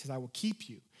here. He says, I will keep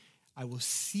you. I will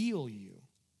seal you.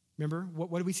 Remember,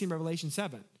 what did we see in Revelation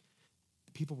 7?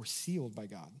 The people were sealed by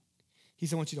God. He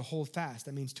said, I want you to hold fast.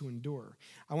 That means to endure.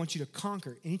 I want you to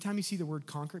conquer. Anytime you see the word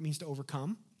conquer, it means to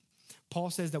overcome. Paul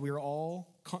says that we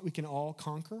can all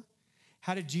conquer.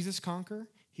 How did Jesus conquer?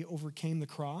 He overcame the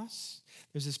cross.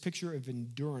 There's this picture of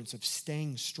endurance, of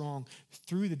staying strong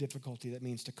through the difficulty. That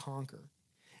means to conquer.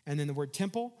 And then the word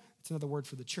temple, it's another word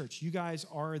for the church. You guys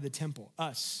are the temple.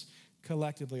 Us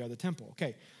collectively are the temple.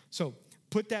 Okay, so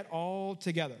put that all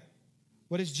together.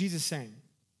 What is Jesus saying?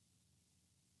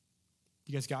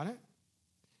 You guys got it?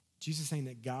 Jesus is saying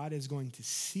that God is going to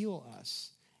seal us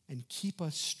and keep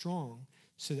us strong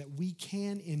so that we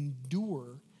can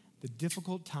endure the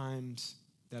difficult times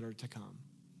that are to come.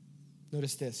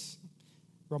 Notice this,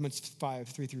 Romans 5,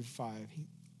 3-5.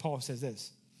 Paul says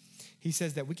this. He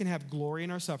says that we can have glory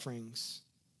in our sufferings.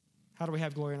 How do we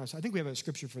have glory in our sufferings? I think we have a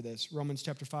scripture for this, Romans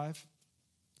chapter 5.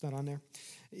 It's not on there.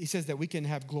 He says that we can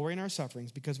have glory in our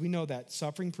sufferings because we know that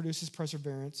suffering produces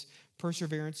perseverance,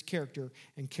 perseverance, character,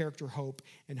 and character, hope.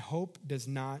 And hope does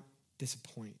not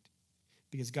disappoint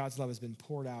because God's love has been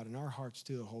poured out in our hearts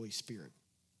through the Holy Spirit.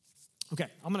 Okay,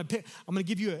 I'm going to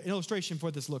give you an illustration for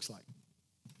what this looks like.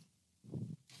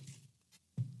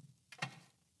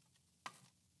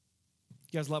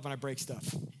 You guys love when I break stuff.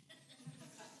 Think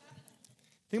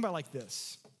about it like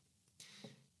this.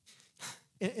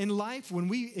 In life, when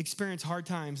we experience hard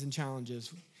times and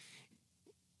challenges,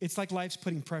 it's like life's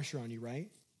putting pressure on you, right?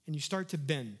 And you start to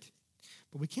bend.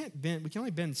 But we can't bend. We can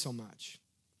only bend so much.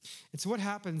 And so what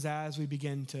happens as we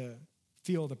begin to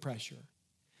feel the pressure?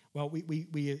 Well,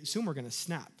 we assume we're going to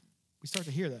snap. We start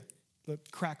to hear the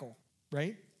crackle,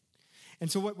 right?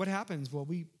 And so what happens? Well,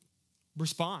 we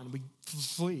respond. We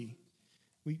flee.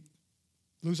 We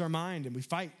lose our mind and we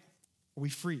fight or we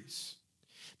freeze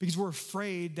because we're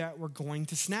afraid that we're going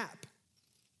to snap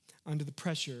under the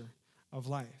pressure of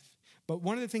life. But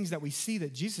one of the things that we see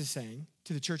that Jesus is saying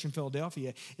to the church in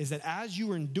Philadelphia is that as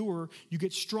you endure, you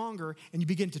get stronger and you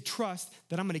begin to trust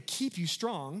that I'm going to keep you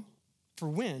strong for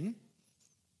when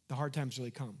the hard times really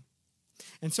come.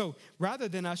 And so rather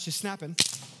than us just snapping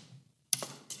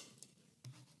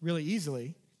really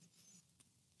easily,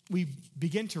 we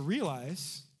begin to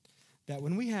realize that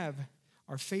when we have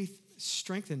our faith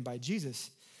strengthened by Jesus,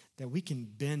 that we can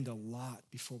bend a lot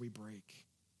before we break.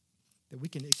 That we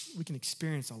can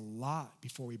experience a lot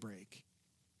before we break.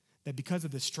 That because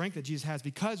of the strength that Jesus has,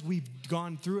 because we've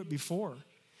gone through it before,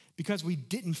 because we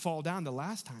didn't fall down the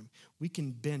last time, we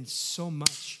can bend so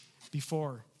much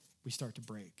before we start to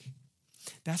break.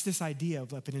 That's this idea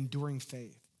of an enduring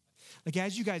faith. Like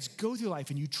as you guys go through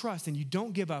life and you trust and you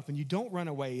don't give up and you don't run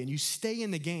away and you stay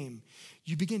in the game,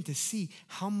 you begin to see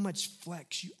how much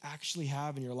flex you actually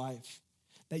have in your life,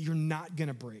 that you're not going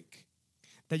to break,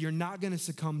 that you're not going to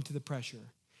succumb to the pressure.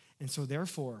 And so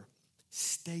therefore,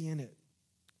 stay in it.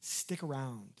 Stick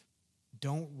around.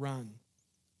 Don't run.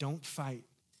 Don't fight.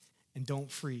 And don't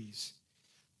freeze.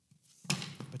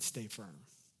 But stay firm.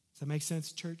 Does that make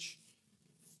sense, church?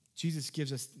 Jesus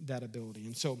gives us that ability.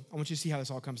 And so I want you to see how this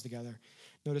all comes together.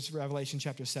 Notice Revelation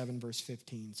chapter 7, verse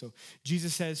 15. So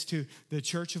Jesus says to the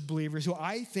church of believers, who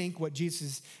I think what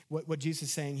Jesus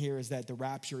is saying here is that the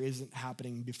rapture isn't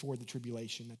happening before the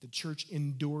tribulation, that the church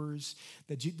endures,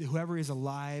 that whoever is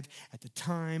alive at the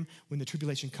time when the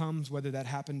tribulation comes, whether that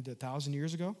happened 1,000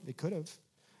 years ago, it could have.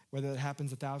 Whether that happens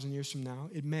 1,000 years from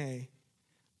now, it may.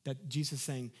 That Jesus is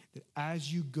saying that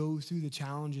as you go through the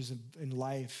challenges in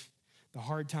life, the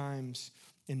hard times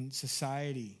in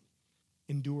society,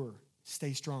 endure,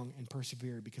 stay strong, and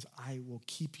persevere, because I will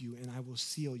keep you and I will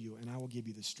seal you and I will give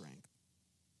you the strength.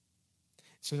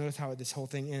 So notice how this whole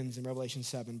thing ends in Revelation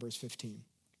 7, verse 15.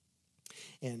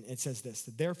 And it says this,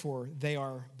 that therefore they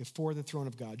are before the throne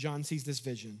of God. John sees this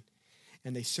vision,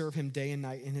 and they serve him day and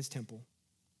night in his temple.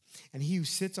 And he who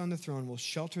sits on the throne will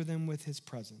shelter them with his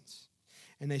presence.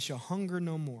 And they shall hunger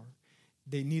no more.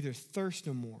 They neither thirst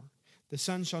no more. The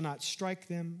sun shall not strike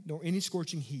them, nor any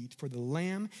scorching heat. For the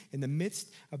Lamb in the midst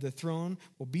of the throne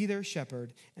will be their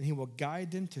shepherd, and he will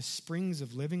guide them to springs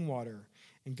of living water.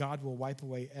 And God will wipe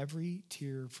away every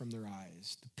tear from their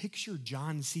eyes. The picture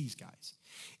John sees, guys,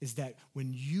 is that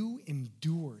when you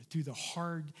endure through the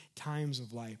hard times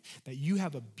of life, that you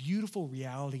have a beautiful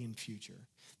reality and future.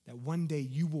 That one day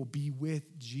you will be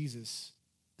with Jesus,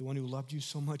 the one who loved you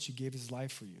so much he gave his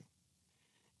life for you.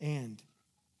 And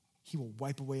he will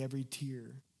wipe away every tear,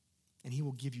 and he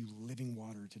will give you living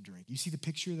water to drink. You see the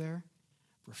picture there?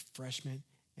 Refreshment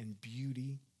and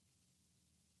beauty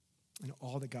and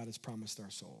all that God has promised our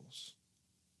souls.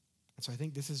 And so I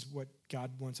think this is what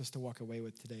God wants us to walk away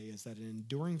with today, is that an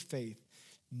enduring faith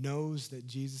knows that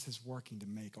Jesus is working to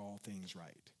make all things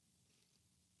right.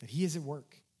 That he is at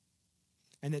work.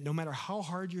 And that no matter how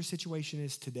hard your situation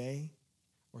is today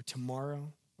or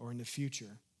tomorrow or in the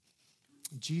future,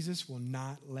 Jesus will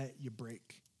not let you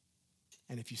break.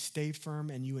 And if you stay firm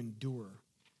and you endure,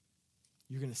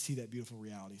 you're going to see that beautiful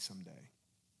reality someday.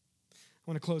 I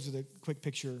want to close with a quick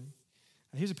picture.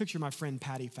 Here's a picture of my friend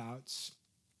Patty Fouts.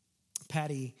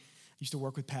 Patty, I used to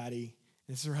work with Patty.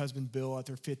 And this is her husband Bill at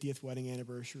their 50th wedding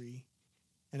anniversary.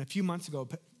 And a few months ago,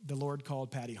 the Lord called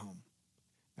Patty home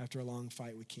after a long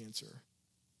fight with cancer.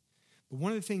 But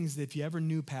one of the things that if you ever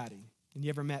knew Patty and you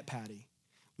ever met Patty,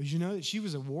 was you know that she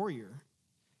was a warrior.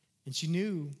 And she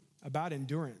knew about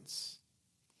endurance.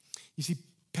 You see,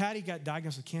 Patty got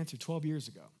diagnosed with cancer 12 years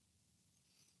ago.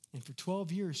 And for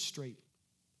 12 years straight,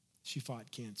 she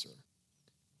fought cancer.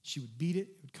 She would beat it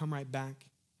would come right back.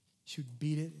 She would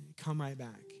beat it and come right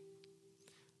back.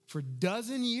 For a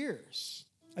dozen years,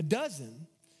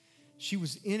 she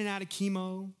was in and out of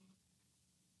chemo.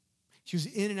 She was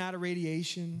in and out of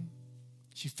radiation.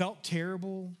 She felt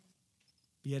terrible.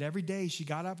 But yet every day she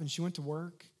got up and she went to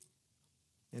work.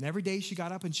 And every day she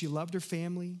got up and she loved her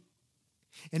family.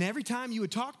 And every time you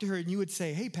would talk to her and you would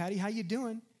say, hey, Patty, how you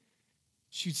doing?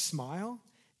 She'd smile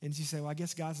and she'd say, well, I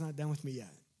guess God's not done with me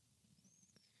yet.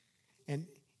 And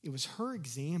it was her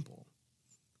example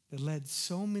that led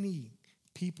so many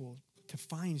people to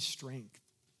find strength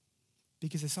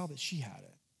because they saw that she had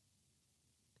it.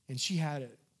 And she had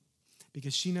it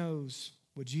because she knows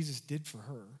what Jesus did for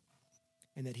her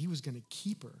and that he was going to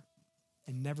keep her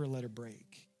and never let her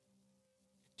break.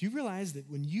 Do you realize that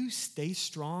when you stay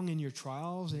strong in your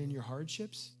trials and in your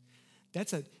hardships,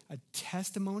 that's a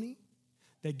testimony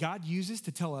that God uses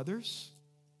to tell others?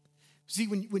 See,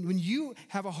 when you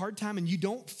have a hard time and you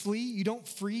don't flee, you don't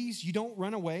freeze, you don't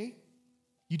run away,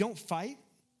 you don't fight,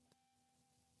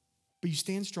 but you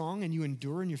stand strong and you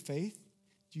endure in your faith,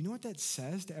 do you know what that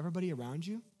says to everybody around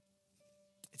you?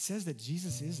 It says that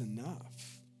Jesus is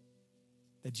enough,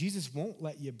 that Jesus won't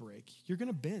let you break. You're going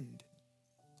to bend,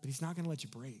 but he's not going to let you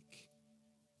break.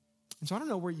 And so I don't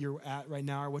know where you're at right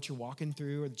now or what you're walking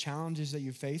through or the challenges that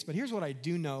you face, but here's what I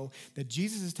do know that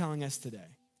Jesus is telling us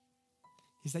today,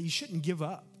 is that you shouldn't give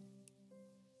up.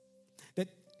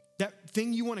 That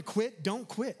thing you want to quit, don't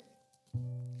quit.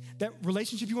 That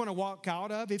relationship you want to walk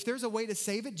out of, if there's a way to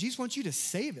save it, Jesus wants you to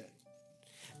save it.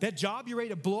 That job you're ready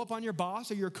to blow up on your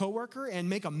boss or your coworker and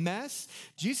make a mess,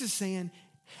 Jesus is saying,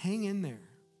 hang in there.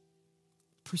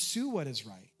 Pursue what is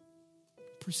right.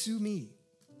 Pursue me,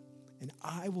 and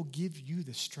I will give you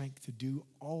the strength to do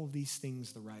all of these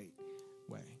things the right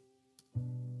way.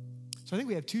 So I think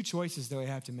we have two choices that we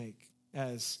have to make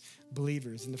as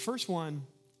believers. And the first one,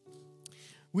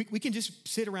 we can just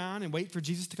sit around and wait for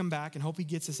Jesus to come back and hope he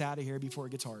gets us out of here before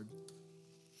it gets hard.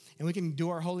 And we can do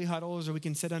our holy huddles, or we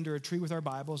can sit under a tree with our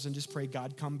Bibles and just pray,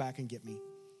 God, come back and get me.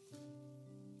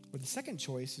 But the second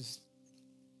choice is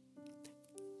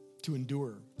to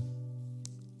endure,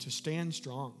 to stand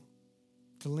strong,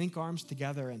 to link arms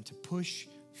together and to push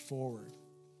forward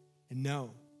and know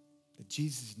that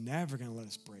Jesus is never going to let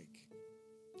us break.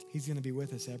 He's going to be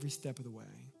with us every step of the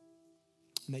way.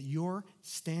 And that your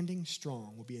standing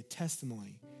strong will be a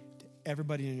testimony to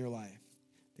everybody in your life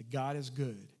that God is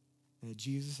good and that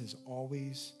Jesus is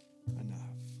always enough.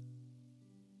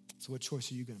 So what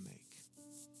choice are you going to make?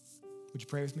 Would you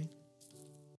pray with me?